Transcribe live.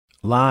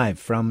Live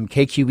from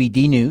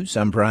KQED News,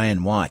 I'm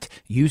Brian Watt.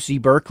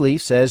 UC Berkeley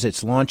says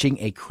it's launching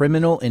a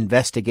criminal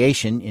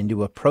investigation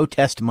into a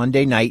protest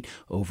Monday night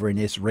over an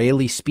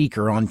Israeli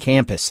speaker on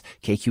campus.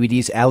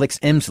 KQED's Alex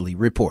Emsley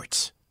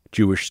reports.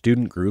 Jewish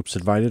student groups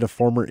invited a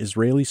former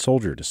Israeli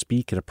soldier to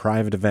speak at a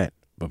private event.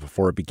 But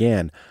before it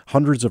began,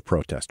 hundreds of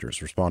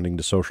protesters responding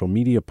to social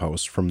media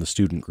posts from the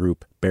student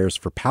group Bears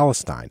for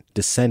Palestine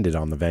descended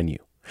on the venue.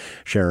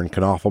 Sharon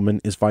Knoffelman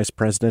is vice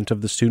president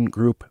of the student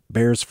group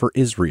Bears for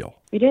Israel.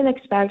 We didn't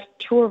expect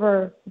two of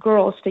our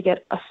girls to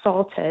get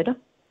assaulted.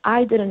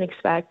 I didn't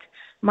expect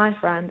my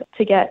friend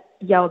to get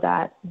yelled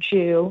at,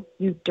 Jew,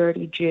 you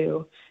dirty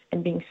Jew,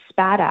 and being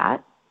spat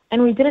at.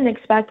 And we didn't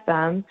expect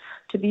them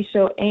to be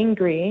so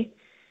angry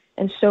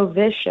and so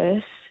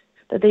vicious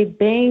that they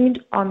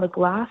banged on the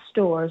glass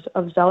doors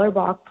of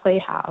Zellerbach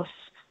Playhouse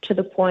to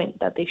the point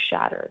that they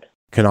shattered.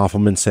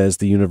 Knoffelman says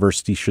the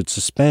university should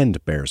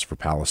suspend Bears for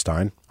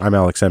Palestine. I'm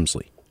Alex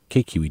Emsley,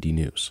 KQED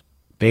News.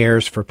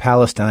 Bears for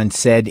Palestine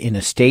said in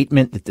a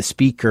statement that the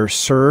speaker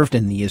served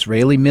in the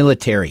Israeli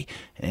military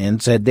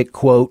and said that,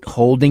 quote,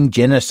 holding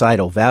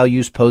genocidal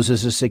values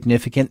poses a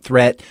significant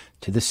threat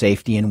to the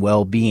safety and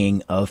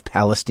well-being of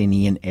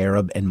Palestinian,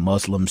 Arab, and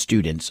Muslim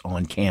students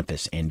on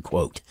campus, end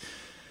quote.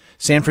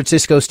 San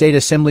Francisco State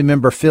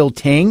Assemblymember Phil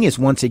Ting is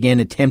once again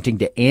attempting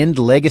to end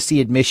legacy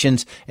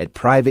admissions at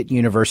private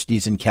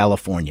universities in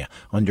California.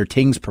 Under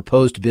Ting's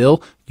proposed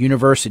bill,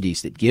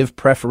 universities that give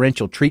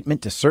preferential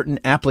treatment to certain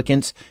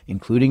applicants,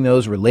 including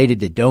those related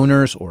to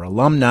donors or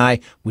alumni,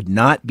 would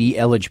not be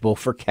eligible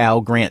for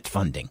Cal grant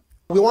funding.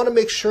 We want to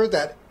make sure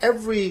that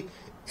every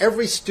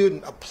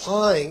student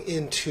applying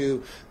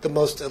into the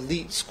most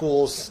elite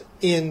schools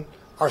in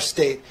our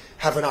state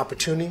have an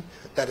opportunity,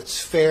 that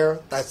it's fair,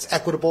 that's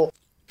equitable.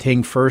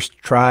 Ting first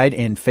tried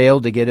and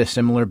failed to get a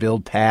similar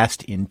bill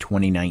passed in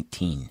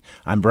 2019.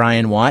 I'm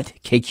Brian Watt,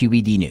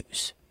 KQED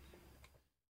News.